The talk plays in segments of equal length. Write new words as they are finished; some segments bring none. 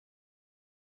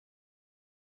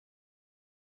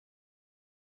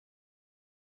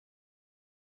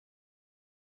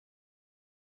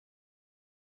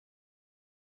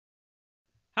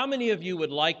How many of you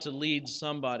would like to lead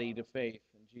somebody to faith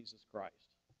in Jesus Christ?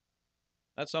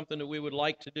 That's something that we would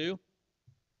like to do.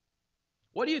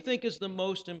 What do you think is the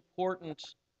most important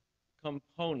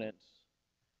component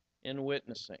in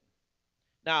witnessing?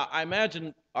 Now, I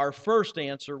imagine our first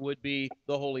answer would be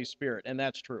the Holy Spirit, and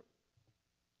that's true.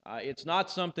 It's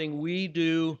not something we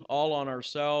do all on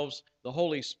ourselves. The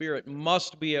Holy Spirit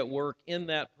must be at work in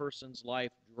that person's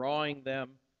life, drawing them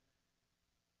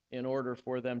in order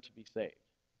for them to be saved.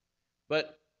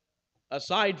 But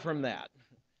aside from that,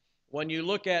 when you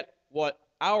look at what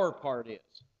our part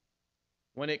is,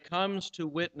 when it comes to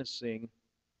witnessing,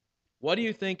 what do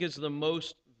you think is the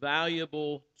most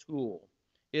valuable tool?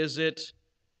 Is it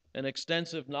an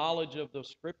extensive knowledge of the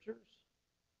Scriptures?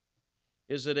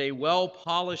 Is it a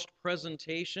well-polished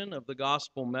presentation of the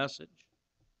gospel message?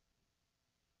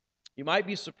 You might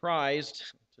be surprised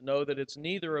to know that it's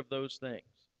neither of those things.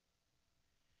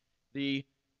 The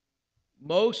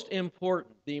most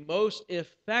important, the most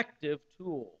effective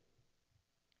tool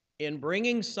in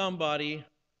bringing somebody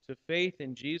to faith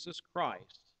in Jesus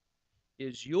Christ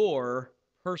is your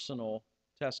personal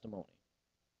testimony.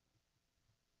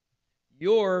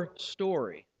 Your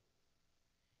story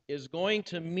is going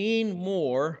to mean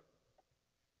more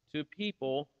to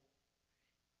people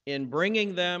in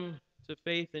bringing them to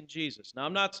faith in Jesus. Now,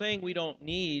 I'm not saying we don't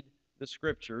need the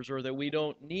Scriptures or that we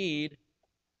don't need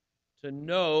to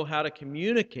know how to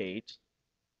communicate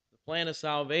the plan of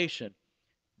salvation,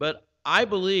 but I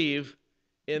believe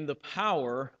in the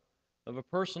power of a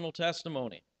personal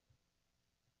testimony.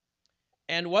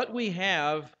 And what we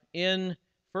have in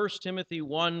 1 Timothy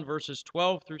 1, verses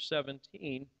 12 through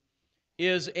 17,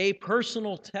 is a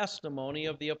personal testimony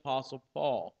of the Apostle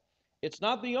Paul. It's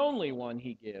not the only one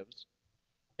he gives.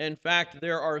 In fact,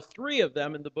 there are 3 of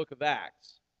them in the book of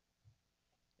Acts.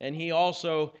 And he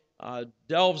also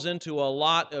delves into a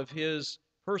lot of his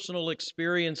personal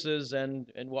experiences and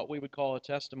what we would call a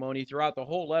testimony throughout the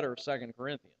whole letter of 2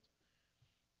 Corinthians.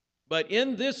 But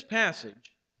in this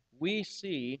passage, we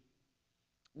see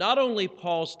not only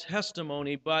Paul's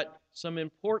testimony, but some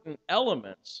important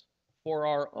elements for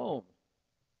our own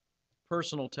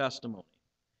personal testimony.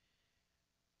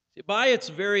 See, by its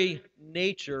very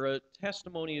nature, a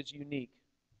testimony is unique.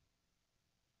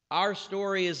 Our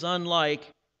story is unlike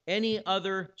any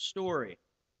other story.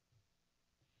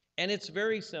 And it's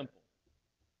very simple.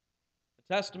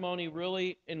 The testimony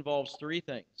really involves 3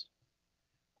 things: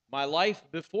 my life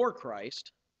before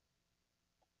Christ,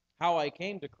 how I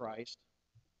came to Christ,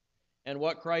 and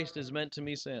what Christ has meant to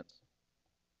me since.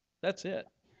 That's it.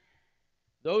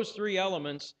 Those 3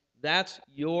 elements, that's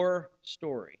your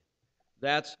story.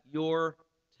 That's your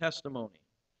testimony.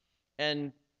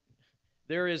 And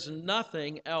there is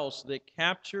nothing else that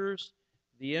captures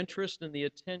the interest and the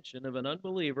attention of an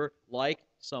unbeliever like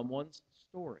someone's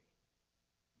story.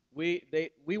 We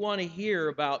want to hear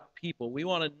about people. We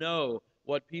want to know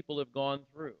what people have gone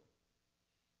through.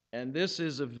 And this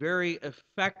is a very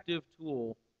effective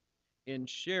tool in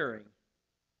sharing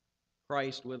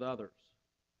Christ with others.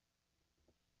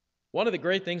 One of the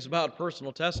great things about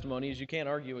personal testimony is you can't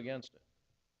argue against it.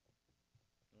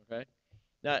 Okay?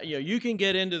 Now, you can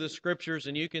get into the Scriptures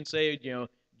and you can say,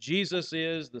 Jesus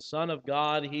is the Son of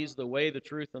God. He's the way, the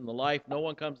truth, and the life. No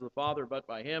one comes to the Father but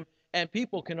by Him. And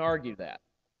people can argue that.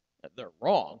 They're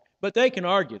wrong, but they can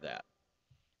argue that.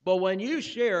 But when you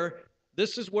share,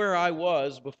 this is where I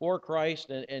was before Christ,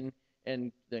 and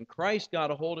then Christ got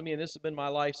a hold of me, and this has been my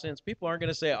life since, people aren't going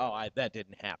to say, that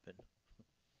didn't happen.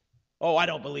 Oh, I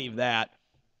don't believe that.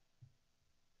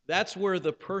 That's where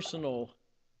the personal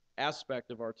aspect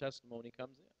of our testimony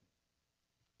comes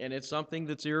in. And it's something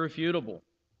that's irrefutable.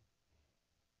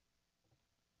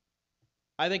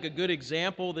 I think a good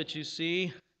example that you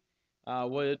see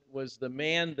was the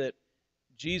man that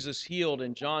Jesus healed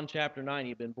in John chapter 9.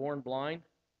 He'd been born blind.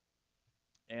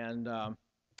 And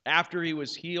after he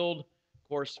was healed, of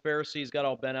course, Pharisees got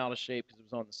all bent out of shape because it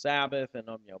was on the Sabbath and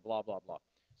blah, blah, blah.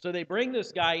 So they bring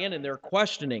this guy in and they're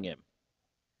questioning him.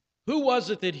 Who was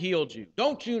it that healed you?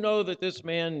 Don't you know that this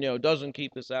man, doesn't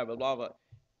keep the Sabbath, blah, blah.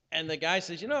 And the guy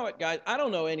says, you know what, guys, I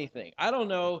don't know anything. I don't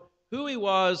know who he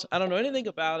was. I don't know anything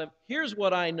about him. Here's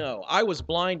what I know. I was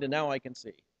blind and now I can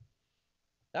see.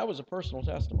 That was a personal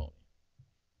testimony.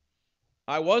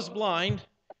 I was blind.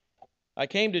 I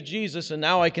came to Jesus and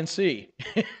now I can see.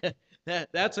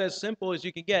 That's as simple as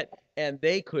you can get. And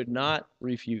they could not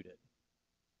refute it.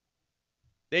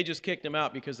 They just kicked him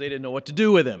out because they didn't know what to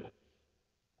do with him.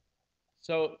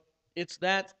 So it's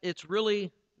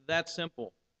really that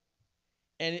simple.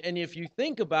 And if you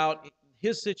think about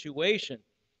his situation,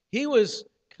 he was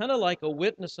kind of like a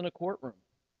witness in a courtroom.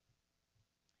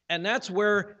 And that's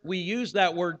where we use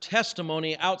that word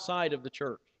testimony outside of the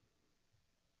church.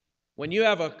 When you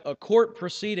have a court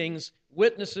proceedings,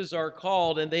 witnesses are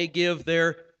called and they give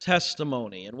their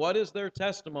testimony. And what is their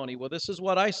testimony? Well, this is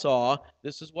what I saw,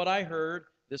 this is what I heard,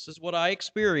 this is what I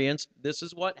experienced, this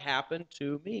is what happened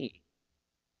to me.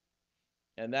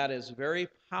 And that is very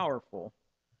powerful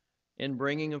in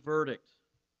bringing a verdict.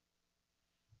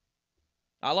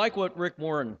 I like what Rick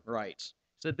Warren writes.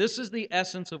 He said, "This is the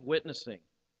essence of witnessing,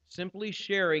 simply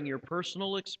sharing your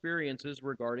personal experiences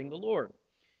regarding the Lord.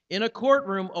 In a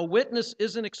courtroom, a witness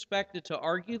isn't expected to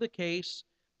argue the case,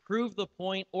 prove the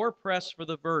point, or press for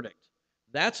the verdict.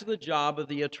 That's the job of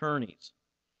the attorneys.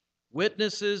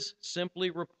 Witnesses simply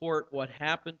report what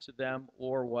happened to them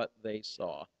or what they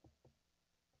saw."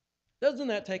 Doesn't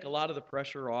that take a lot of the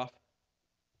pressure off?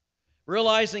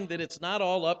 Realizing that it's not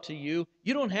all up to you.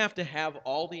 You don't have to have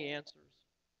all the answers.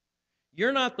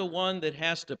 You're not the one that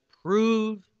has to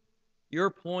prove your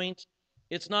point.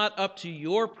 It's not up to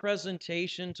your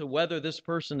presentation to whether this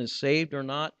person is saved or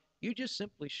not. You just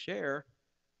simply share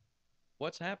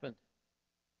what's happened.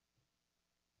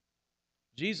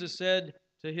 Jesus said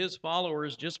to his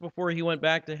followers just before he went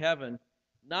back to heaven,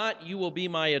 not "you will be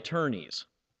my attorneys,"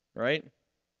 right?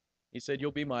 He said,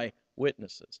 "You'll be my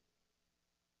witnesses."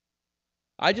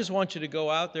 I just want you to go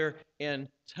out there and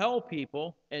tell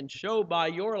people and show by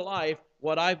your life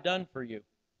what I've done for you.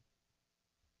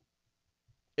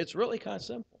 It's really kind of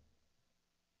simple.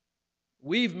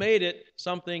 We've made it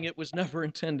something it was never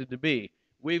intended to be.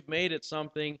 We've made it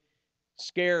something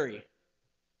scary.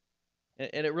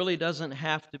 And it really doesn't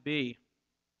have to be.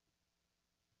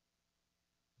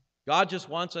 God just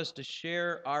wants us to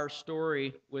share our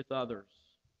story with others.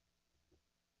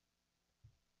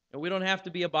 And we don't have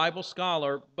to be a Bible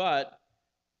scholar, but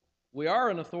we are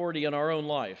an authority in our own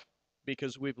life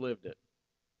because we've lived it.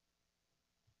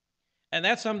 And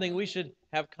that's something we should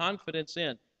have confidence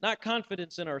in. Not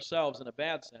confidence in ourselves in a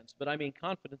bad sense, but I mean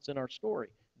confidence in our story.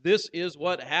 This is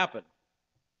what happened.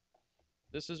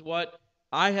 This is what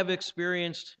I have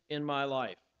experienced in my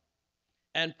life.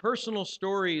 And personal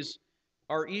stories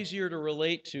are easier to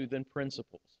relate to than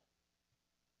principles.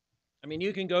 I mean,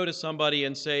 you can go to somebody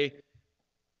and say,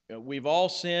 we've all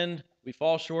sinned, we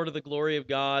fall short of the glory of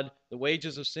God, the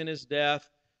wages of sin is death,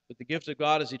 but the gift of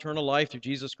God is eternal life through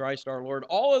Jesus Christ our Lord.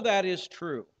 All of that is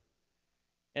true.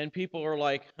 And people are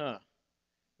like,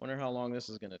 wonder how long this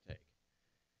is going to take.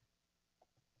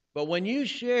 But when you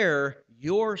share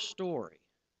your story,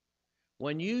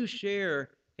 when you share,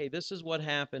 hey, this is what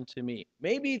happened to me,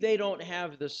 maybe they don't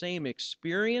have the same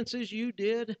experiences you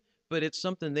did, but it's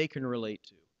something they can relate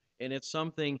to. And it's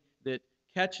something that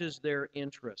catches their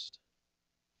interest.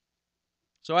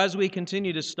 So as we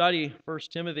continue to study 1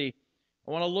 Timothy,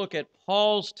 I want to look at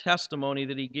Paul's testimony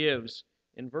that he gives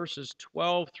in verses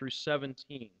 12 through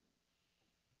 17.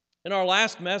 In our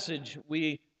last message,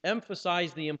 we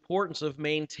emphasized the importance of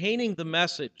maintaining the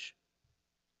message.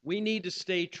 We need to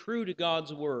stay true to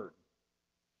God's word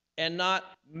and not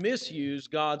misuse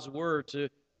God's word to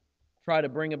try to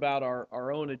bring about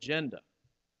our own agenda.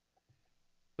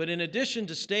 But in addition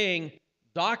to staying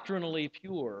doctrinally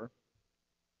pure,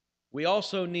 we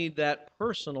also need that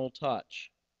personal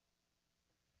touch.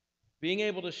 Being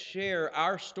able to share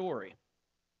our story,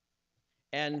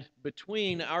 and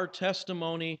between our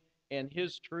testimony and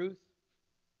his truth,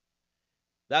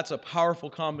 that's a powerful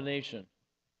combination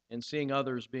in seeing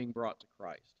others being brought to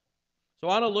Christ. So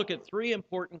I want to look at three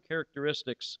important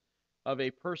characteristics of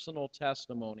a personal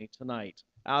testimony tonight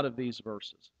out of these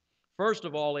verses. First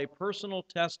of all, a personal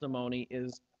testimony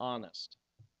is honest.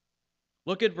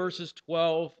 Look at verses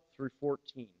 12 through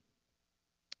 14.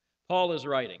 Paul is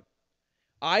writing,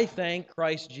 "I thank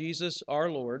Christ Jesus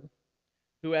our Lord,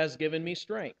 who has given me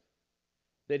strength,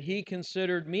 that he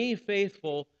considered me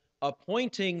faithful,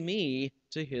 appointing me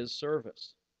to his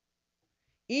service.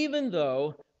 Even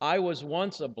though I was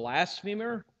once a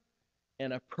blasphemer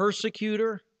and a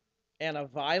persecutor and a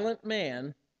violent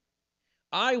man,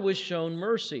 I was shown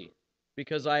mercy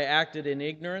because I acted in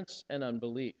ignorance and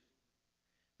unbelief.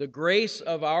 The grace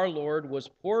of our Lord was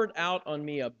poured out on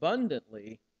me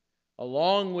abundantly,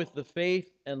 along with the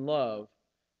faith and love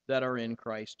that are in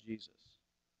Christ Jesus."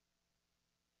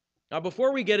 Now,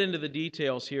 before we get into the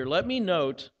details here, let me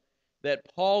note that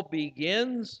Paul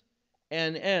begins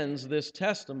and ends this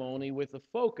testimony with a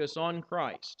focus on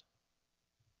Christ.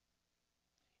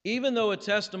 Even though a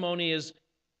testimony is,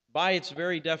 by its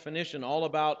very definition, all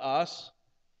about us,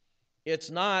 it's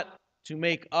not to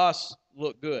make us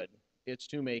look good. It's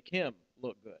to make him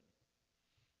look good.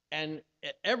 And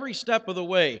at every step of the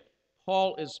way,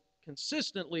 Paul is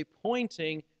consistently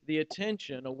pointing the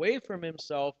attention away from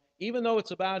himself even though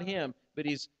it's about him, but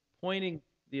he's pointing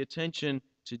the attention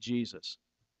to Jesus.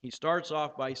 He starts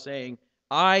off by saying,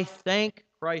 I thank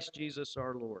Christ Jesus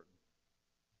our Lord.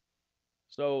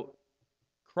 So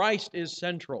Christ is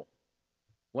central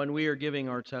when we are giving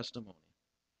our testimony.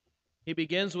 He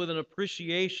begins with an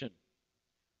appreciation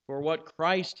for what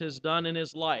Christ has done in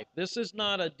his life. This is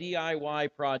not a DIY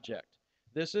project.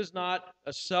 This is not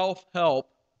a self-help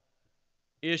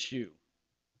issue.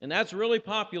 And that's really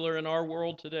popular in our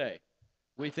world today.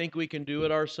 We think we can do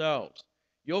it ourselves.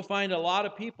 You'll find a lot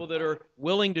of people that are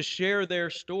willing to share their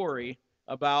story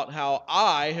about how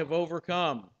I have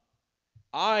overcome.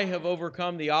 I have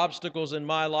overcome the obstacles in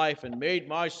my life and made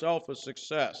myself a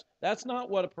success. That's not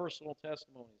what a personal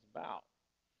testimony is about.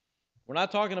 We're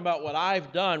not talking about what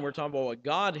I've done. We're talking about what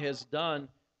God has done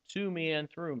to me and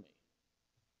through me.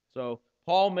 So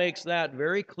Paul makes that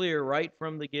very clear right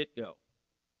from the get-go.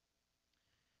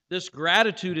 This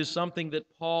gratitude is something that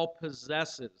Paul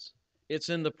possesses. It's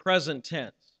in the present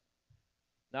tense.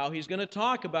 Now, he's going to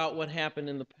talk about what happened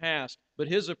in the past, but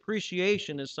his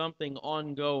appreciation is something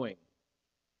ongoing.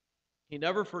 He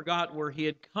never forgot where he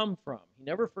had come from. He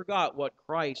never forgot what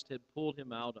Christ had pulled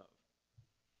him out of.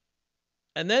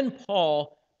 And then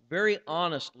Paul very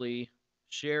honestly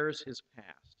shares his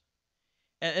past.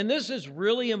 And this is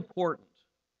really important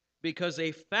because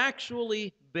a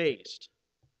factually based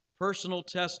personal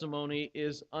testimony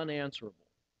is unanswerable.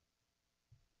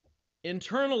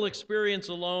 Internal experience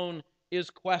alone is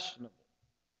questionable.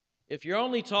 If you're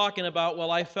only talking about,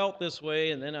 well, I felt this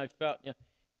way and then I felt,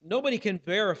 nobody can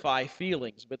verify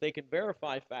feelings, but they can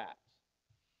verify facts.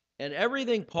 And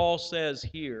everything Paul says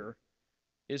here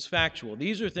is factual.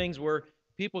 These are things where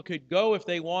people could go if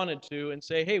they wanted to and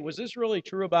say, hey, was this really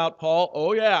true about Paul?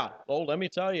 Oh, yeah. Oh, let me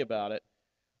tell you about it.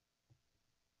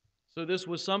 So this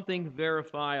was something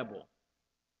verifiable.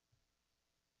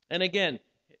 And again,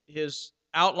 his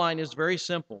outline is very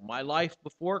simple. My life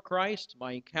before Christ,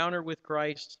 my encounter with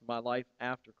Christ, my life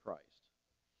after Christ.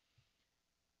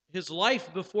 His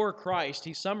life before Christ,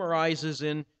 he summarizes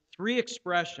in 3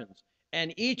 expressions,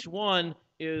 and each one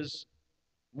is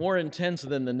more intense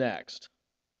than the next.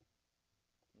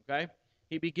 Okay?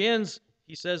 He begins,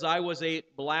 he says, I was a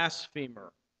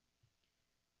blasphemer.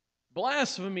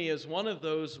 Blasphemy is one of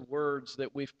those words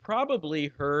that we've probably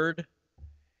heard,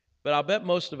 but I'll bet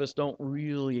most of us don't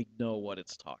really know what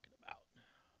it's talking about,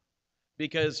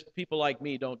 because people like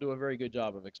me don't do a very good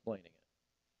job of explaining it.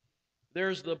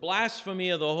 There's the blasphemy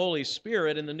of the Holy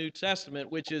Spirit in the New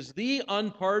Testament, which is the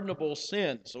unpardonable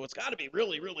sin. So it's got to be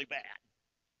really, really bad.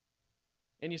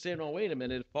 And you say, no, wait a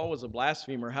minute. If Paul was a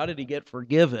blasphemer, how did he get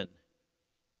forgiven?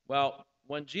 Well,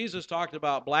 when Jesus talked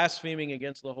about blaspheming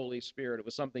against the Holy Spirit, it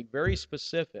was something very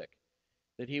specific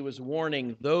that he was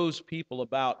warning those people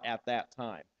about at that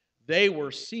time. They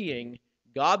were seeing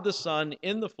God the Son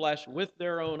in the flesh with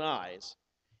their own eyes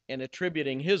and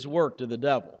attributing his work to the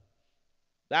devil.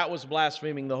 That was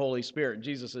blaspheming the Holy Spirit. And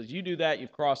Jesus says, you do that,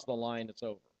 you've crossed the line, it's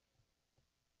over.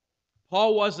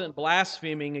 Paul wasn't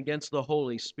blaspheming against the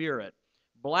Holy Spirit.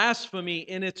 Blasphemy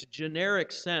in its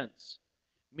generic sense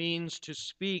means to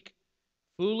speak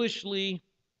foolishly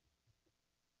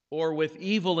or with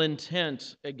evil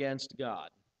intent against God.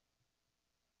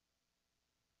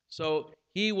 So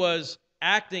he was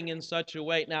acting in such a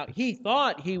way. Now, he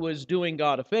thought he was doing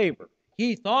God a favor.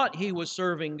 He thought he was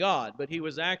serving God, but he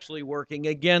was actually working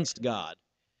against God.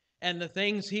 And the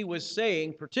things he was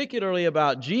saying, particularly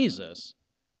about Jesus,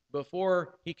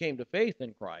 before he came to faith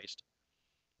in Christ,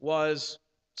 was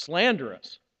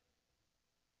slanderous.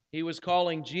 He was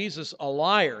calling Jesus a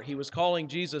liar. He was calling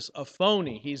Jesus a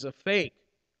phony. He's a fake.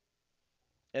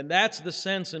 And that's the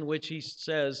sense in which he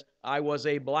says, I was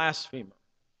a blasphemer.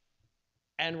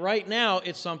 And right now,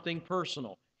 it's something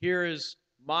personal. Here is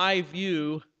my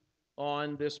view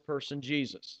on this person,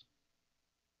 Jesus.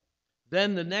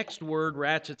 Then the next word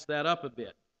ratchets that up a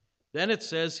bit. Then it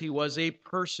says he was a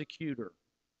persecutor.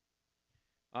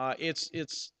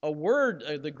 It's a word,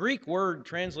 the Greek word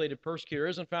translated persecutor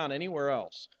isn't found anywhere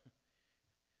else.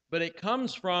 But it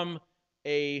comes from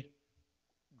a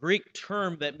Greek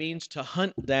term that means to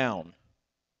hunt down.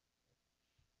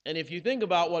 And if you think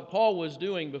about what Paul was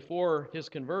doing before his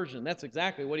conversion, that's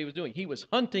exactly what he was doing. He was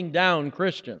hunting down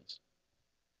Christians,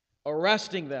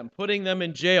 arresting them, putting them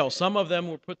in jail. Some of them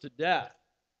were put to death.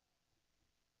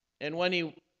 And when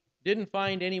he didn't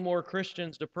find any more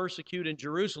Christians to persecute in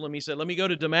Jerusalem, he said, let me go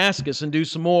to Damascus and do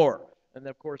some more. And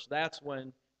of course, that's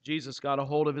when Jesus got a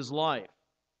hold of his life.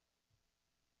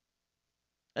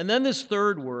 And then this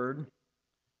third word,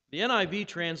 the NIV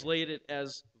translated it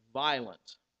as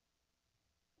violent.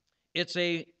 It's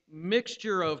a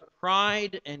mixture of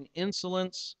pride and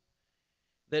insolence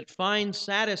that find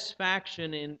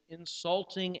satisfaction in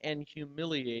insulting and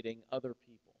humiliating other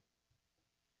people.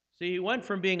 See, he went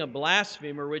from being a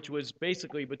blasphemer, which was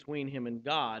basically between him and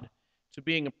God, to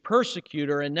being a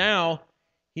persecutor, and now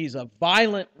he's a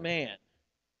violent man.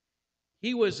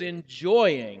 He was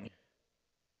enjoying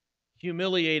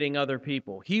humiliating other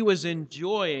people. He was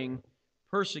enjoying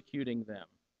persecuting them.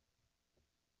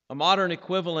 A modern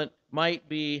equivalent might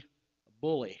be a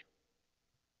bully.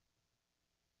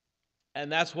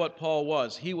 And that's what Paul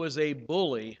was. He was a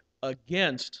bully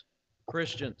against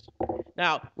Christians.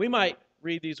 Now, we might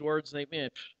read these words and think, man,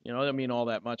 it doesn't mean all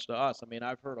that much to us. I mean,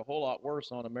 I've heard a whole lot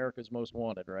worse on America's Most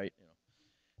Wanted, right?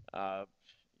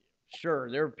 Sure,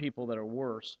 there are people that are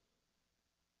worse.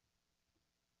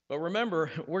 But remember,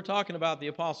 we're talking about the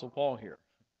Apostle Paul here.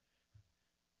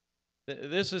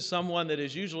 This is someone that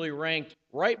is usually ranked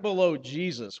right below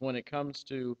Jesus when it comes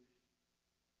to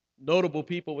notable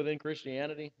people within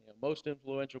Christianity, most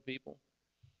influential people.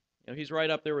 He's right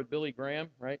up there with Billy Graham,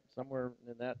 right? Somewhere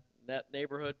in that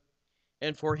neighborhood.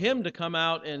 And for him to come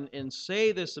out and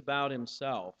say this about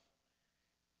himself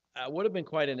would have been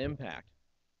quite an impact.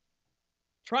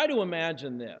 Try to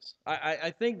imagine this.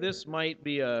 I think this might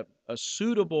be a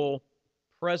suitable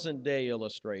present-day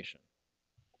illustration.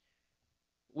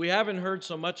 We haven't heard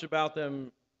so much about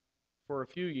them for a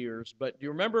few years, but do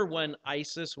you remember when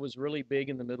ISIS was really big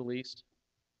in the Middle East?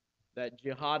 That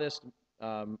jihadist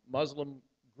Muslim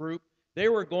group? They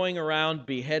were going around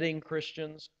beheading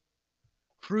Christians,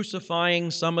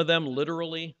 crucifying some of them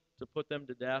literally to put them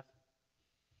to death.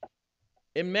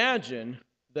 Imagine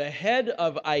the head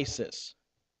of ISIS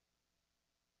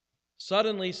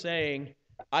suddenly saying,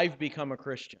 "I've become a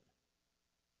Christian."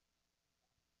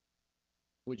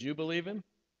 Would you believe him?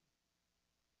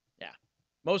 Yeah.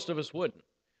 Most of us wouldn't.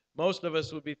 Most of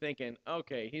us would be thinking,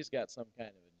 okay, he's got some kind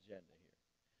of agenda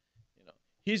here.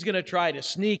 He's going to try to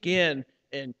sneak in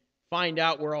and find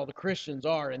out where all the Christians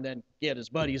are and then get his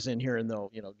buddies in here and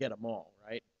they'll, get them all,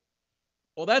 right?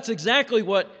 Well, that's exactly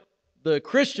what the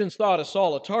Christians thought of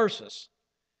Saul of Tarsus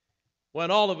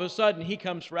when all of a sudden he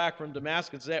comes back from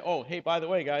Damascus and says, oh, hey, by the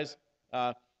way, guys,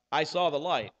 I saw the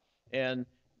light and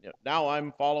now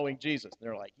I'm following Jesus. And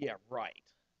they're like, yeah, right.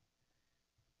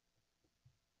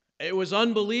 It was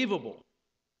unbelievable.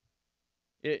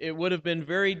 It would have been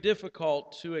very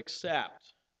difficult to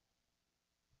accept.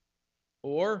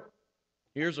 Or,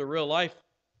 here's a real life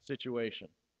situation.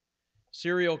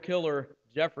 Serial killer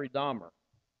Jeffrey Dahmer,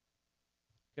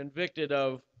 convicted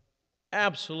of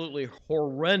absolutely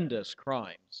horrendous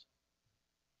crimes,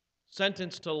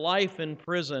 sentenced to life in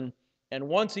prison, and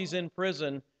once he's in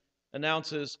prison,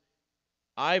 announces,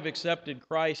 I've accepted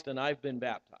Christ and I've been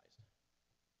baptized.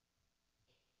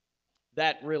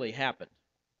 That really happened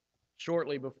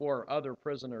shortly before other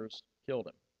prisoners killed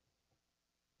him.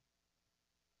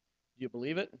 Do you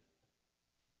believe it?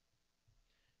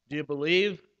 Do you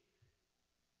believe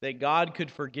that God could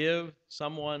forgive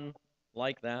someone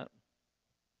like that?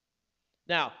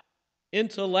 Now,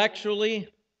 intellectually,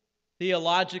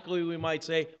 theologically, we might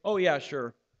say, oh yeah,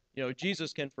 sure,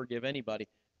 Jesus can forgive anybody.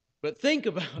 But think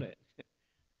about it.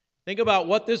 Think about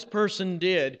what this person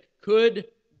did. Could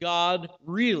God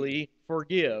really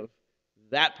forgive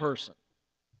that person?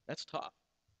 That's tough.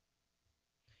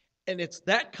 And it's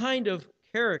that kind of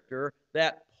character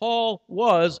that Paul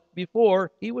was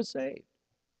before he was saved.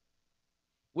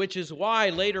 Which is why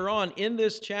later on in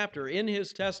this chapter, in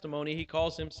his testimony, he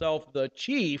calls himself the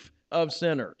chief of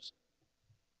sinners.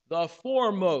 The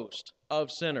foremost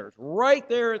of sinners. Right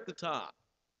there at the top.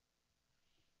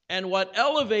 And what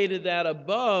elevated that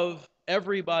above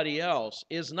everybody else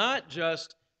is not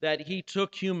just that he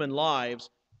took human lives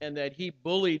and that he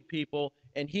bullied people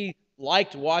and he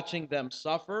liked watching them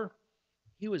suffer.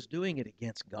 He was doing it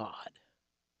against God.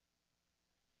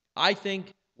 I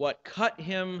think what cut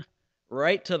him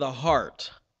right to the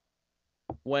heart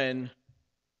when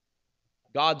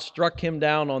God struck him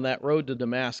down on that road to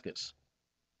Damascus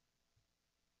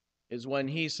is when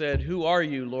he said, "Who are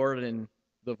you, Lord?" And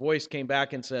the voice came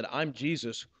back and said, "I'm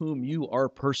Jesus, whom you are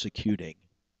persecuting."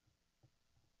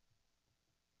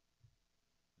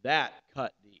 That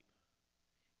cut deep.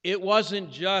 It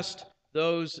wasn't just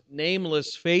those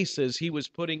nameless faces he was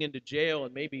putting into jail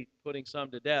and maybe putting some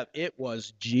to death. It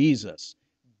was Jesus,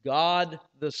 God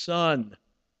the Son.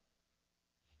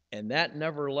 And that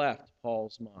never left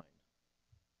Paul's mind.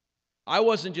 I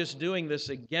wasn't just doing this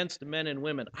against men and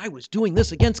women. I was doing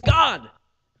this against God.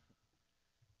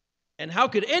 And how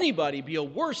could anybody be a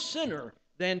worse sinner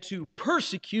than to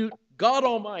persecute God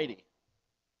Almighty?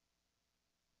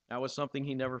 That was something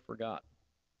he never forgot.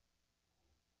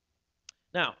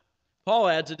 Now, Paul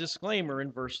adds a disclaimer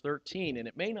in verse 13, and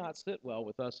it may not sit well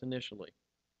with us initially.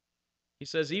 He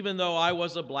says, even though I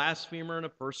was a blasphemer and a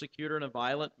persecutor and a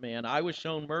violent man, I was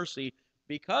shown mercy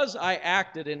because I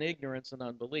acted in ignorance and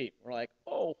unbelief. We're like,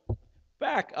 oh,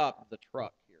 back up the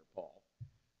truck here, Paul.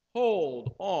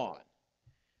 Hold on.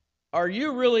 Are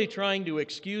you really trying to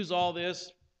excuse all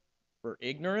this for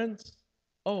ignorance?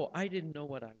 Oh, I didn't know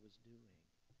what I was doing.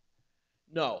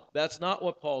 No, that's not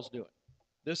what Paul's doing.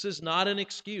 This is not an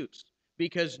excuse,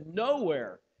 because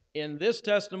nowhere in this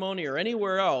testimony or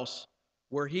anywhere else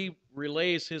where he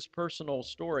relays his personal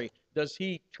story does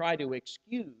he try to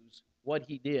excuse what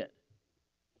he did.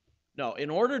 No,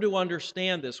 in order to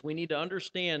understand this, we need to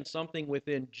understand something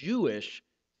within Jewish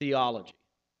theology.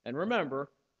 And remember,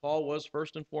 Paul was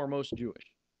first and foremost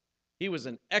Jewish. He was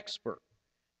an expert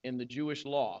in the Jewish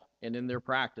law and in their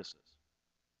practices.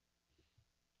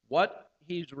 What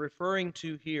he's referring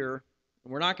to here,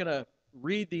 and we're not going to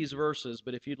read these verses,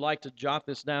 but if you'd like to jot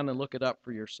this down and look it up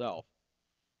for yourself.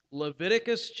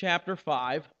 Leviticus chapter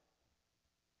 5,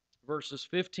 verses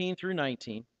 15 through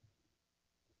 19,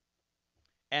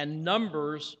 and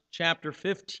Numbers chapter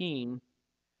 15,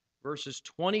 verses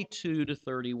 22 to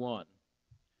 31.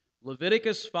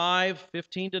 Leviticus 5,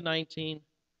 15 to 19,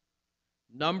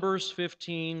 Numbers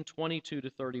 15, 22 to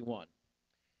 31.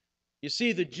 You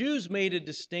see, the Jews made a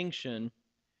distinction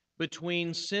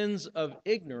between sins of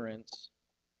ignorance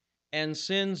and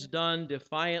sins done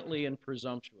defiantly and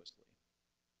presumptuously.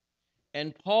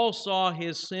 And Paul saw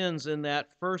his sins in that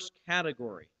first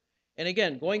category. And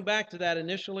again, going back to that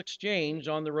initial exchange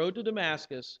on the road to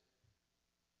Damascus,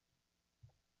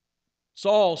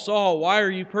 Saul, Saul, why are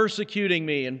you persecuting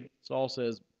me? And Saul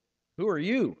says, who are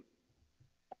you?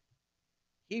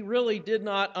 He really did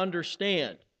not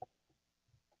understand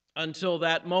until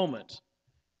that moment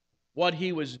what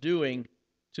he was doing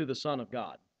to the Son of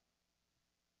God.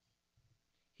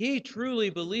 He truly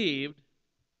believed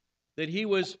that he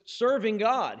was serving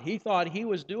God. He thought he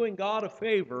was doing God a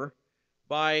favor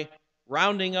by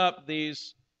rounding up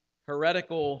these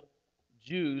heretical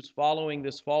Jews following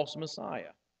this false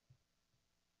Messiah.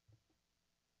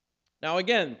 Now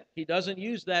again, he doesn't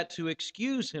use that to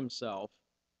excuse himself,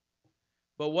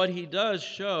 but what he does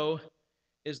show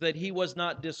is that he was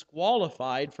not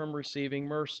disqualified from receiving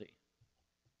mercy.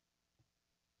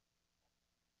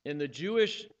 In the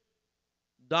Jewish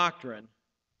doctrine,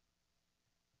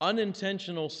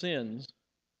 unintentional sins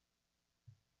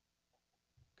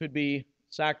could be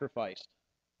sacrificed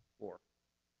for.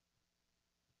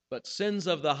 But sins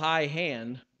of the high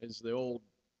hand, is the old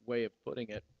way of putting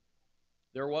it,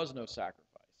 there was no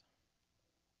sacrifice.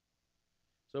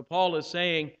 So Paul is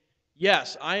saying,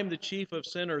 yes, I am the chief of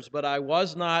sinners, but I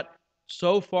was not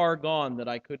so far gone that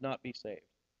I could not be saved.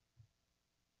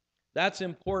 That's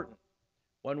important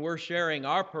when we're sharing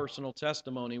our personal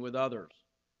testimony with others.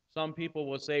 Some people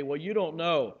will say, well, you don't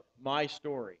know my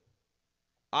story.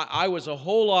 I was a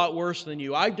whole lot worse than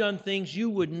you. I've done things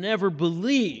you would never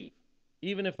believe,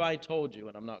 even if I told you,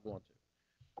 and I'm not going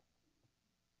to.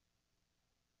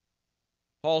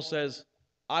 Paul says,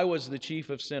 I was the chief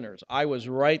of sinners. I was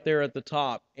right there at the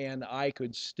top, and I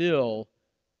could still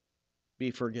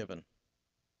be forgiven.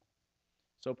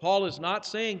 So Paul is not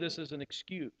saying this is an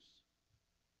excuse.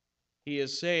 He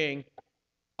is saying,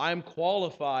 I'm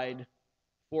qualified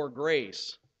for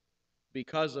grace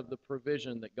because of the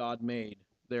provision that God made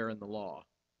there in the law.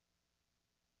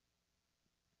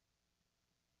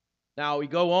 Now we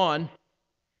go on,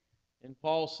 and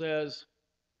Paul says,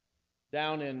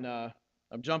 down in,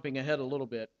 I'm jumping ahead a little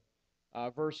bit,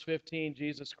 verse 15,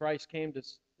 Jesus Christ came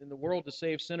in the world to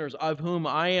save sinners, of whom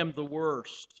I am the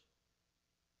worst.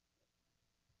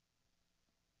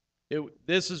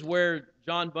 This is where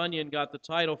John Bunyan got the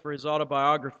title for his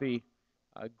autobiography,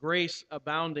 Grace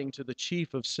Abounding to the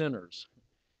Chief of Sinners.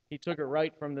 He took it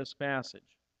right from this passage.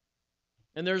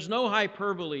 And there's no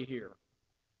hyperbole here.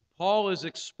 Paul is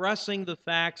expressing the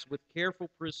facts with careful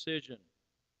precision.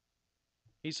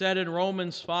 He said in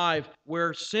Romans 5,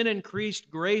 where sin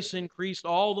increased, grace increased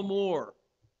all the more,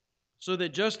 so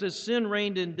that just as sin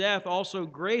reigned in death, also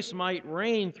grace might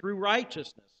reign through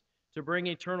righteousness to bring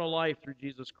eternal life through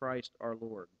Jesus Christ our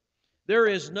Lord. There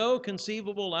is no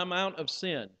conceivable amount of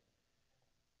sin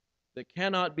that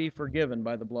cannot be forgiven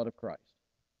by the blood of Christ.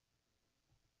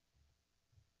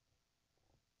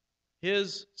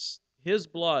 His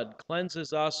blood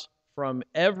cleanses us from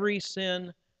every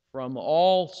sin, from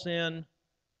all sin.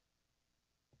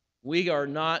 We are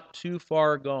not too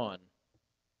far gone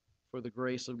for the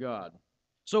grace of God.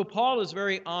 So Paul is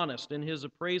very honest in his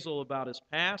appraisal about his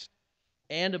past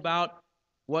and about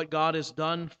what God has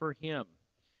done for him.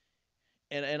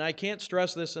 And I can't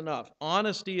stress this enough,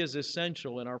 honesty is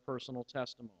essential in our personal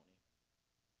testimony.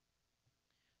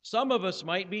 Some of us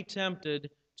might be tempted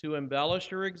to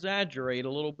embellish or exaggerate a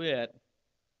little bit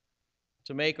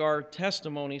to make our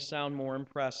testimony sound more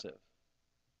impressive.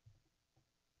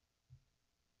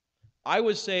 I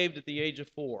was saved at the age of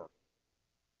 4.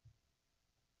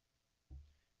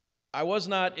 I was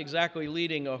not exactly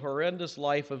leading a horrendous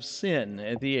life of sin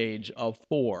at the age of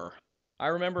 4. I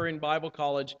remember in Bible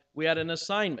college, we had an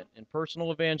assignment in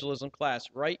personal evangelism class,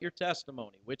 write your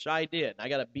testimony, which I did. I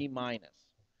got a B minus.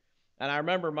 And I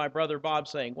remember my brother Bob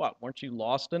saying, what, weren't you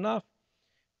lost enough?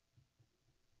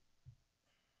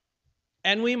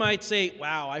 And we might say,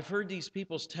 wow, I've heard these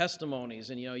people's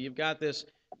testimonies, and, you've got this,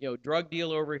 drug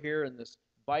dealer over here, and this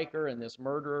biker, and this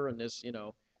murderer, and this,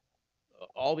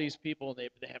 all these people, they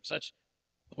have such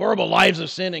horrible lives of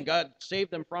sin, and God saved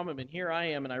them from them, and here I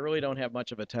am, and I really don't have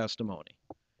much of a testimony.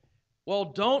 Well,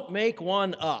 don't make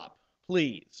one up,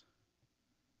 please.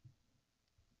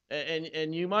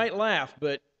 And you might laugh,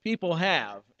 but people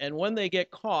have, and when they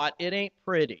get caught, it ain't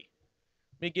pretty.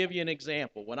 Let me give you an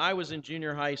example. When I was in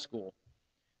junior high school,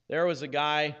 there was a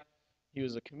guy, he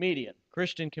was a comedian,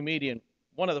 Christian comedian,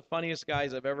 one of the funniest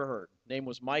guys I've ever heard. His name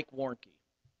was Mike Warnke.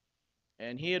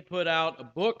 And he had put out a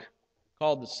book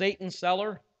called The Satan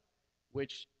Seller,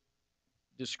 which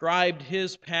described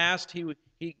his past.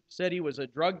 He said he was a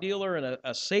drug dealer and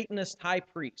a Satanist high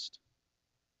priest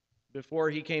before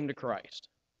he came to Christ.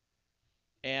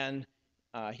 And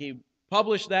he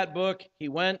published that book. He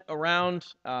went around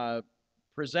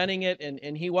presenting it,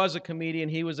 and he was a comedian.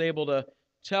 He was able to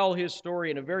tell his story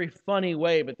in a very funny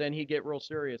way, but then he'd get real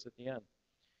serious at the end.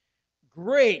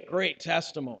 Great, great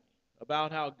testimony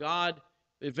about how God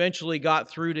eventually got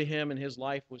through to him and his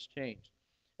life was changed.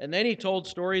 And then he told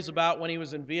stories about when he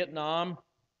was in Vietnam,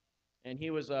 and he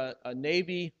was a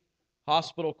Navy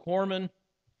hospital corpsman.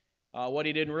 What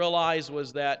he didn't realize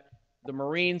was that the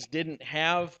Marines didn't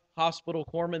have hospital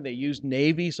corpsmen. They used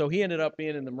Navy, so he ended up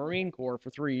being in the Marine Corps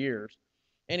for 3 years.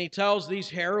 And he tells these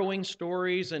harrowing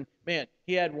stories, and man,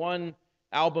 he had one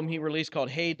album he released called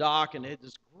Hey Doc, and it had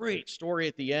this great story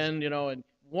at the end, and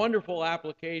wonderful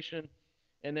application.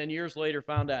 And then years later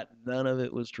found out none of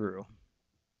it was true.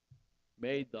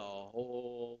 Made the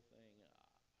whole thing up.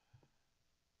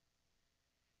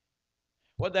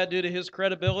 What'd that do to his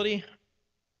credibility?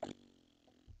 But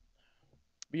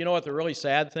you know what the really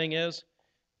sad thing is?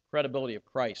 Credibility of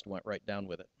Christ went right down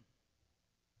with it.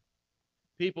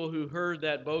 People who heard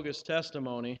that bogus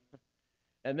testimony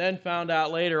and then found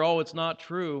out later, oh, it's not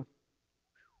true,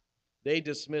 they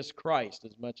dismissed Christ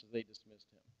as much as they dismissed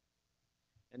him.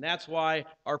 And that's why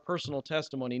our personal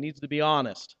testimony needs to be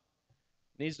honest.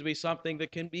 It needs to be something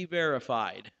that can be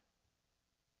verified.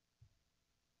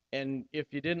 And if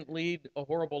you didn't lead a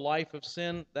horrible life of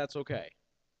sin, that's okay.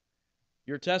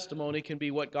 Your testimony can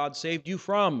be what God saved you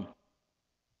from,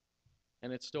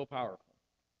 and it's still powerful.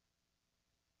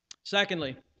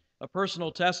 Secondly, a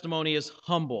personal testimony is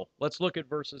humble. Let's look at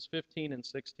verses 15 and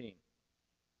 16.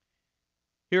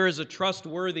 Here is a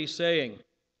trustworthy saying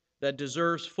that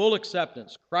deserves full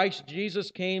acceptance. Christ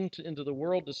Jesus came into the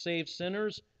world to save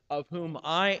sinners, of whom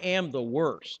I am the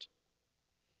worst.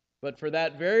 But for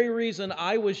that very reason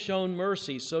I was shown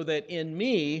mercy, so that in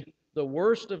me, the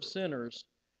worst of sinners,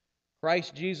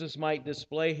 Christ Jesus might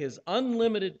display his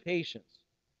unlimited patience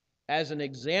as an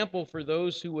example for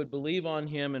those who would believe on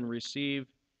him and receive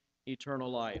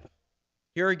eternal life.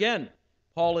 Here again,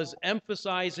 Paul is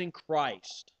emphasizing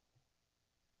Christ.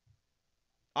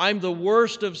 I'm the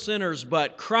worst of sinners,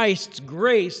 but Christ's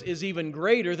grace is even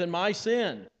greater than my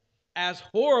sin. As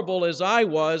horrible as I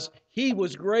was, he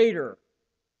was greater.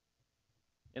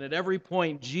 And at every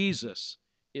point, Jesus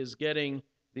is getting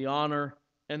the honor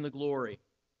and the glory.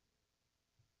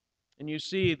 And you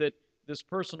see that this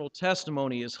personal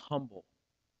testimony is humble.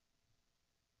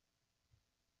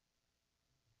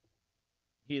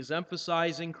 He is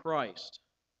emphasizing Christ.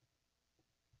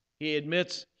 He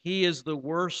admits he is the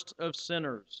worst of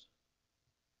sinners.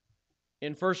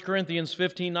 In 1 Corinthians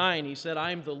 15:9, he said,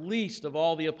 I am the least of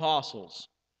all the apostles.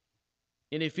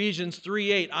 In Ephesians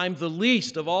 3:8, I'm the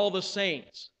least of all the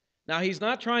saints. Now, he's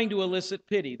not trying to elicit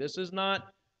pity. This is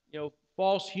not,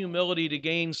 false humility to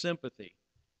gain sympathy.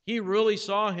 He really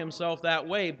saw himself that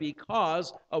way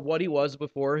because of what he was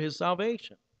before his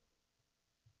salvation.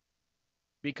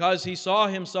 Because he saw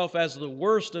himself as the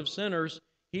worst of sinners,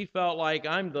 he felt like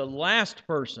I'm the last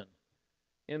person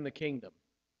in the kingdom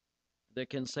that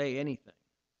can say anything.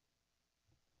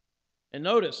 And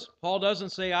notice, Paul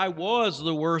doesn't say I was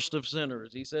the worst of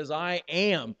sinners. He says I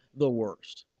am the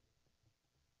worst.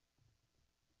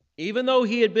 Even though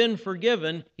he had been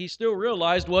forgiven, he still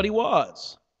realized what he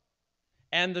was.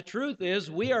 And the truth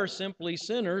is, we are simply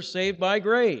sinners saved by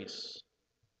grace.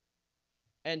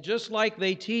 And just like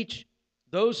they teach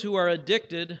those who are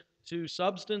addicted to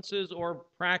substances or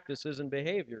practices and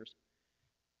behaviors,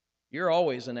 you're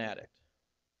always an addict.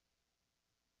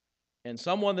 And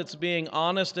someone that's being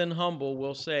honest and humble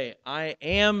will say, I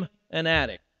am an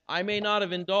addict. I may not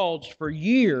have indulged for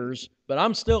years, but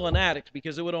I'm still an addict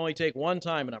because it would only take one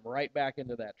time and I'm right back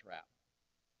into that trap.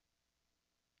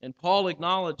 And Paul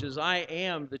acknowledges, I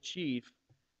am the chief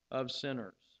of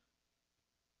sinners.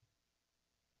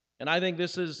 And I think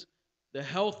this is the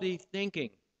healthy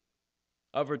thinking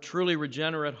of a truly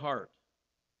regenerate heart.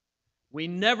 We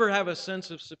never have a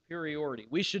sense of superiority.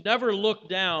 We should never look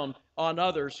down on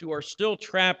others who are still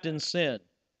trapped in sin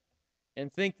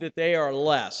and think that they are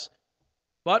less.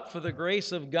 But for the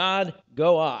grace of God,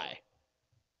 go I.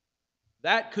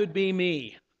 That could be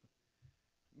me.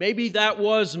 Maybe that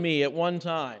was me at one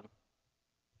time.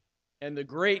 And the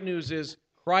great news is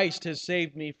Christ has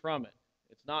saved me from it.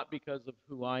 It's not because of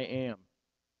who I am.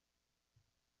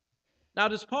 Now,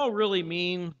 does Paul really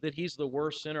mean that he's the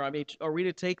worst sinner? I mean, are we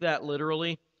to take that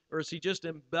literally? Or is he just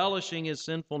embellishing his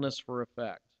sinfulness for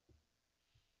effect?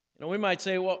 We might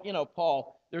say, well,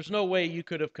 Paul, there's no way you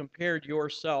could have compared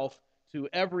yourself to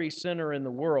every sinner in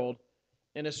the world.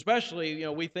 And especially,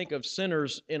 we think of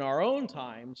sinners in our own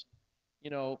times.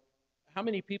 How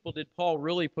many people did Paul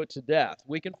really put to death?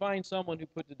 We can find someone who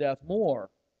put to death more.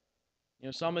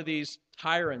 Some of these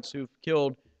tyrants who've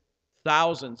killed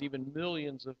thousands, even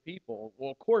millions of people,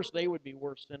 well, of course, they would be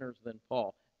worse sinners than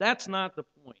Paul. That's not the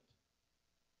point.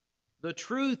 The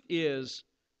truth is,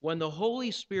 when the Holy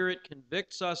Spirit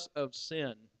convicts us of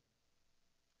sin,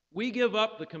 we give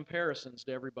up the comparisons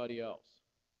to everybody else.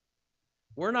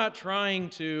 We're not trying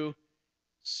to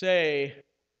say,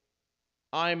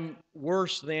 I'm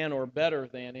worse than or better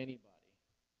than anybody.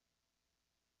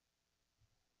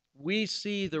 We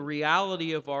see the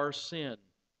reality of our sin,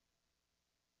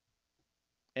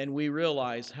 and we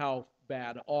realize how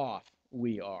bad off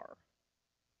we are.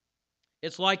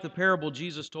 It's like the parable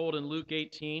Jesus told in Luke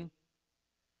 18.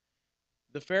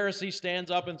 The Pharisee stands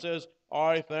up and says,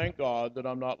 I thank God that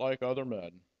I'm not like other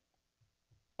men.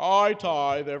 I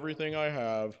tithe everything I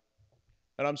have,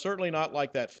 and I'm certainly not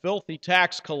like that filthy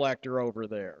tax collector over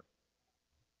there.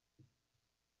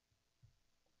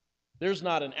 There's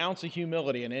not an ounce of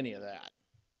humility in any of that.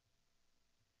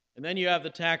 And then you have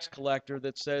the tax collector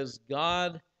that says,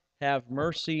 God, have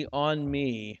mercy on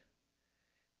me.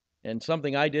 And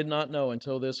something I did not know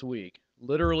until this week.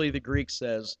 Literally, the Greek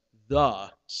says,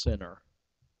 the sinner.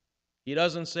 He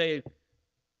doesn't say,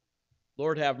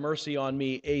 Lord, have mercy on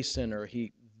me, a sinner.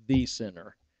 The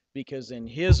sinner. Because in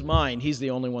his mind, he's the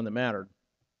only one that mattered.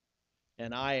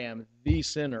 And I am the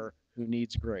sinner who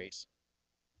needs grace.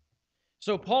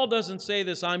 So Paul doesn't say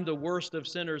this, I'm the worst of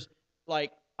sinners,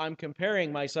 like I'm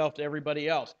comparing myself to everybody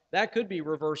else. That could be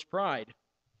reverse pride.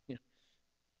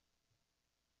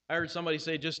 I heard somebody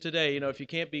say just today, if you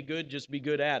can't be good, just be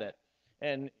good at it.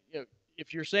 And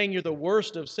if you're saying you're the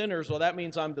worst of sinners, well, that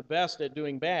means I'm the best at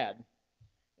doing bad.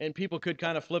 And people could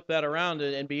kind of flip that around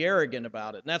and be arrogant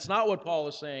about it. And that's not what Paul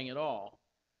is saying at all.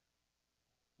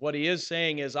 What he is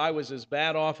saying is, I was as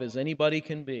bad off as anybody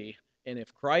can be. And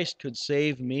if Christ could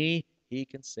save me, he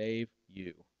can save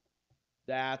you.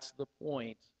 That's the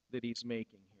point that he's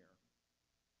making here.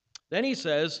 Then he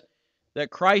says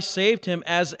that Christ saved him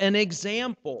as an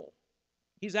example.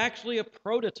 He's actually a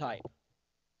prototype.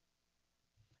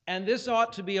 And this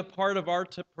ought to be a part of our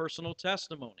personal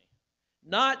testimony.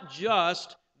 Not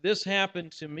just, this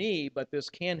happened to me, but this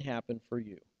can happen for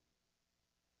you.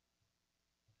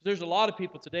 There's a lot of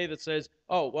people today that says,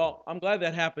 oh, well, I'm glad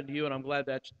that happened to you, and I'm glad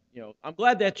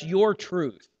that's your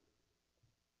truth.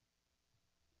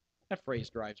 That phrase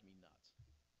drives me nuts.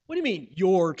 What do you mean,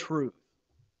 your truth?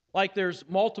 Like there's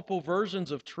multiple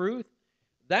versions of truth?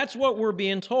 That's what we're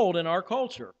being told in our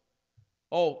culture.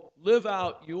 Oh, live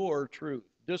out your truth.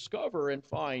 Discover and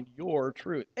find your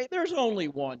truth. Hey, there's only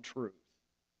one truth.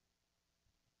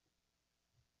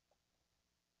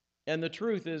 And the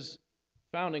truth is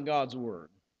found in God's Word.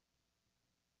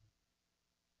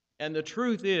 And the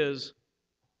truth is,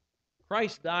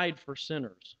 Christ died for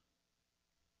sinners.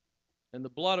 And the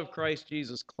blood of Christ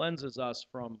Jesus cleanses us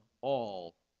from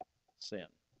all sin.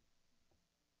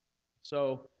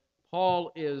 So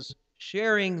Paul is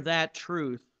sharing that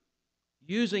truth,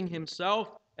 using himself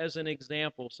as an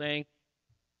example, saying,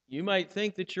 you might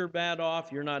think that you're bad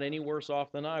off, you're not any worse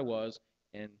off than I was,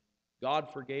 and God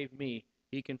forgave me,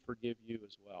 he can forgive you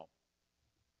as well.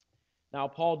 Now,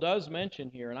 Paul does mention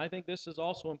here, and I think this is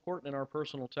also important in our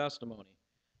personal testimony,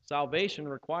 Salvation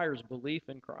requires belief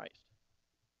in Christ.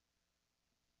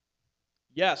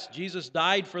 Yes, Jesus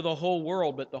died for the whole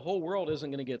world, but the whole world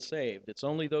isn't going to get saved. It's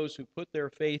only those who put their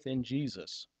faith in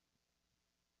Jesus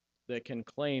that can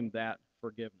claim that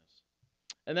forgiveness.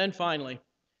 And then finally,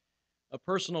 a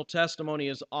personal testimony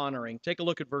is honoring. Take a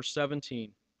look at verse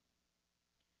 17.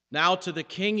 Now to the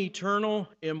King, eternal,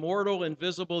 immortal,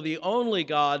 invisible, the only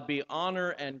God, be honor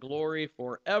and glory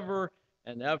forever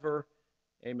and ever.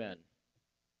 Amen.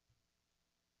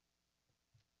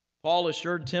 Paul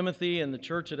assured Timothy and the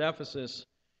church at Ephesus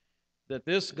that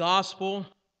this gospel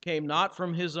came not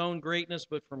from his own greatness,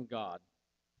 but from God.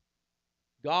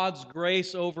 God's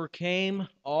grace overcame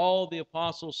all the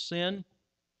apostles' sin,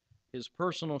 his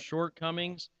personal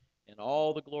shortcomings, and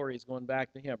all the glory is going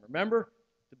back to him. Remember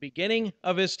the beginning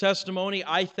of his testimony,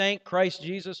 I thank Christ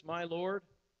Jesus my Lord.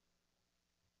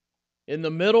 In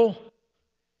the middle,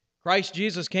 Christ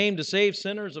Jesus came to save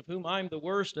sinners, of whom I'm the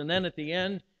worst, and then at the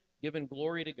end, giving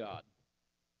glory to God.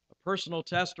 A personal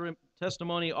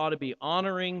testimony ought to be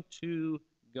honoring to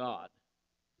God.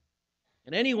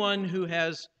 And anyone who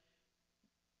has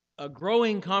a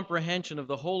growing comprehension of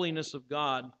the holiness of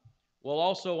God will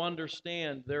also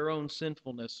understand their own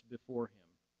sinfulness before him.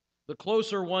 The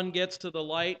closer one gets to the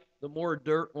light, the more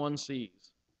dirt one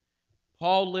sees.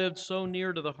 Paul lived so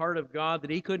near to the heart of God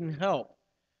that he couldn't help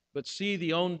but see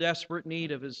the own desperate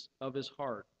need of his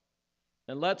heart.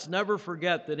 And let's never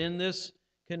forget that in this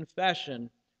confession,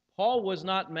 Paul was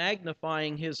not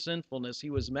magnifying his sinfulness. He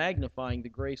was magnifying the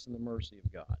grace and the mercy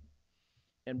of God.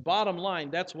 And bottom line,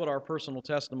 that's what our personal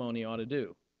testimony ought to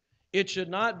do. It should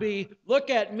not be, look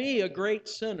at me, a great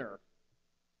sinner.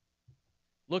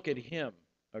 Look at him,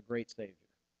 a great Savior.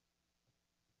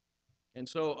 And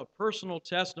so a personal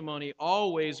testimony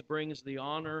always brings the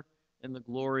honor and the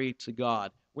glory to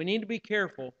God. We need to be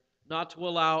careful not to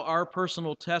allow our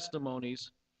personal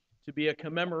testimonies to be a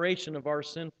commemoration of our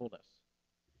sinfulness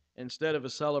instead of a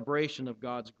celebration of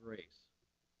God's grace.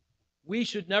 We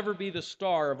should never be the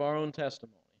star of our own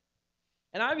testimony.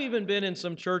 And I've even been in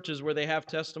some churches where they have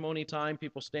testimony time.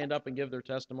 People stand up and give their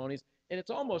testimonies, and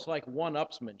it's almost like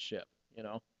one-upsmanship, you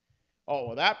know. Oh,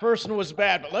 well, that person was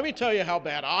bad, but let me tell you how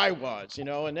bad I was, you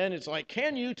know. And then it's like,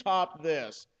 can you top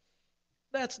this?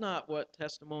 That's not what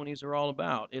testimonies are all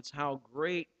about. It's how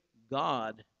great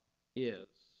God is.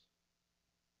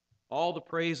 All the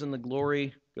praise and the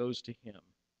glory goes to him.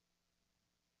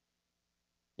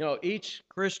 You know, each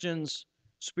Christian's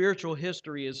spiritual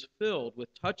history is filled with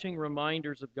touching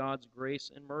reminders of God's grace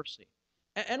and mercy.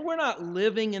 And we're not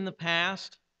living in the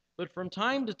past, but from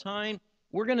time to time,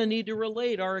 we're going to need to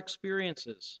relate our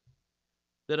experiences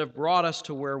that have brought us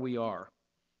to where we are.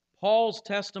 Paul's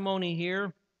testimony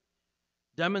here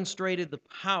demonstrated the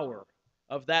power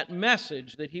of that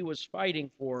message that he was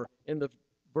fighting for in the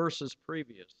verses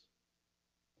previous.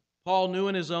 Paul knew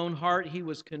in his own heart he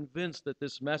was convinced that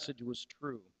this message was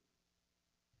true.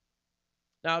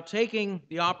 Now, taking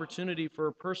the opportunity for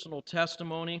a personal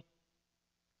testimony,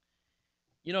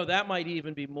 you know, that might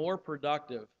even be more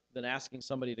productive than asking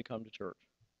somebody to come to church.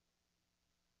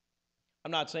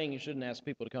 I'm not saying you shouldn't ask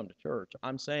people to come to church.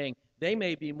 I'm saying they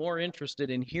may be more interested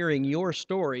in hearing your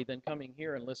story than coming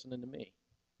here and listening to me,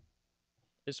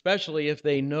 especially if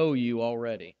they know you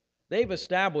already. They've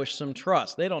established some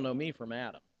trust. They don't know me from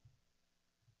Adam.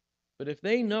 But if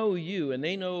they know you and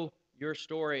they know your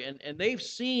story and they've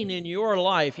seen in your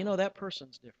life, you know, that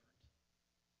person's different.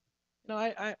 You know,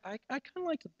 I kind of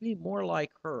like to be more like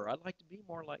her. I'd like to be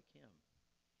more like him.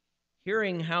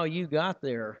 Hearing how you got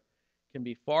there can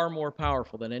be far more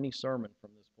powerful than any sermon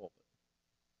from this pulpit.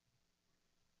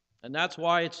 And that's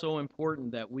why it's so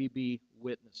important that we be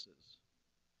witnesses.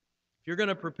 If you're going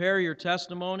to prepare your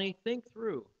testimony, think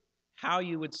through how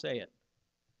you would say it.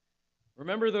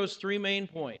 Remember those three main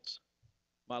points.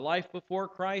 My life before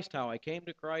Christ, how I came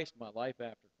to Christ, my life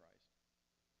after Christ.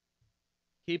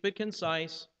 Keep it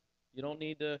concise. You don't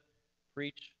need to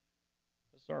preach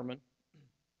a sermon.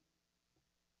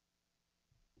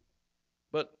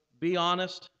 But be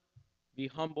honest, be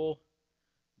humble,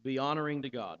 be honoring to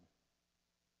God.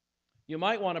 You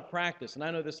might want to practice, and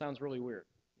I know this sounds really weird.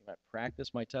 You might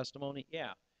practice my testimony?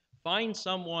 Yeah. Find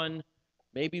someone,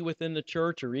 maybe within the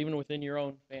church or even within your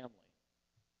own family,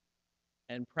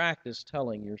 and practice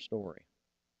telling your story.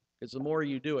 Because the more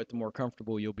you do it, the more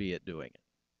comfortable you'll be at doing it.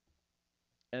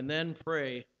 And then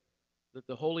pray that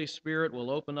the Holy Spirit will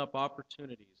open up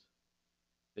opportunities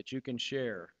that you can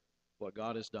share what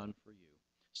God has done for you.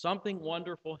 Something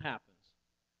wonderful happens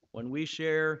when we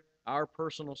share our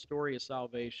personal story of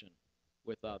salvation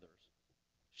with others.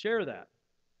 Share that.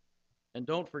 And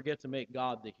don't forget to make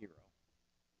God the hero.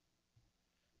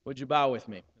 Would you bow with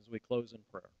me as we close in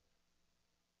prayer?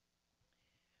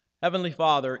 Heavenly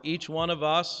Father, each one of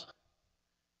us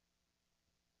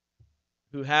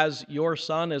who has your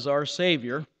Son as our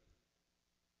Savior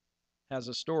has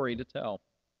a story to tell.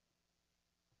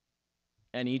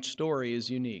 And each story is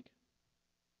unique,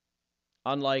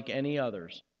 unlike any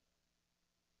others.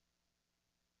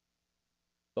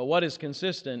 But what is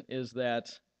consistent is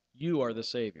that you are the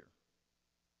Savior.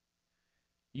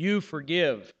 You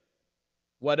forgive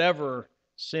whatever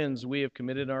sins we have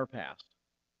committed in our past.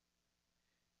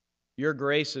 Your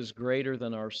grace is greater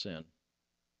than our sin.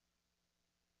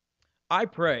 I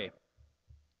pray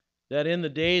that in the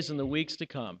days and the weeks to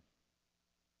come,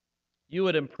 you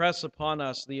would impress upon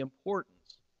us the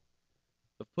importance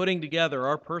of putting together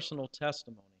our personal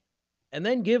testimony and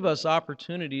then give us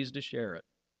opportunities to share it.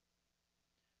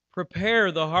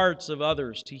 Prepare the hearts of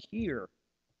others to hear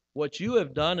what you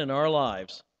have done in our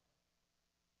lives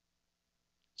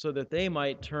so that they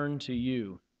might turn to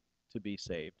you to be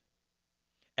saved.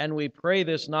 And we pray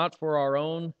this not for our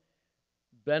own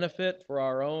benefit, for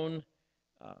our own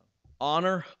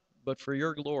honor, but for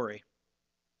your glory,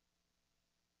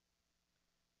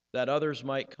 that others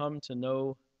might come to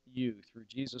know you through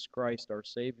Jesus Christ, our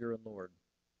Savior and Lord,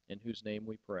 in whose name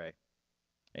we pray.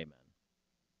 Amen.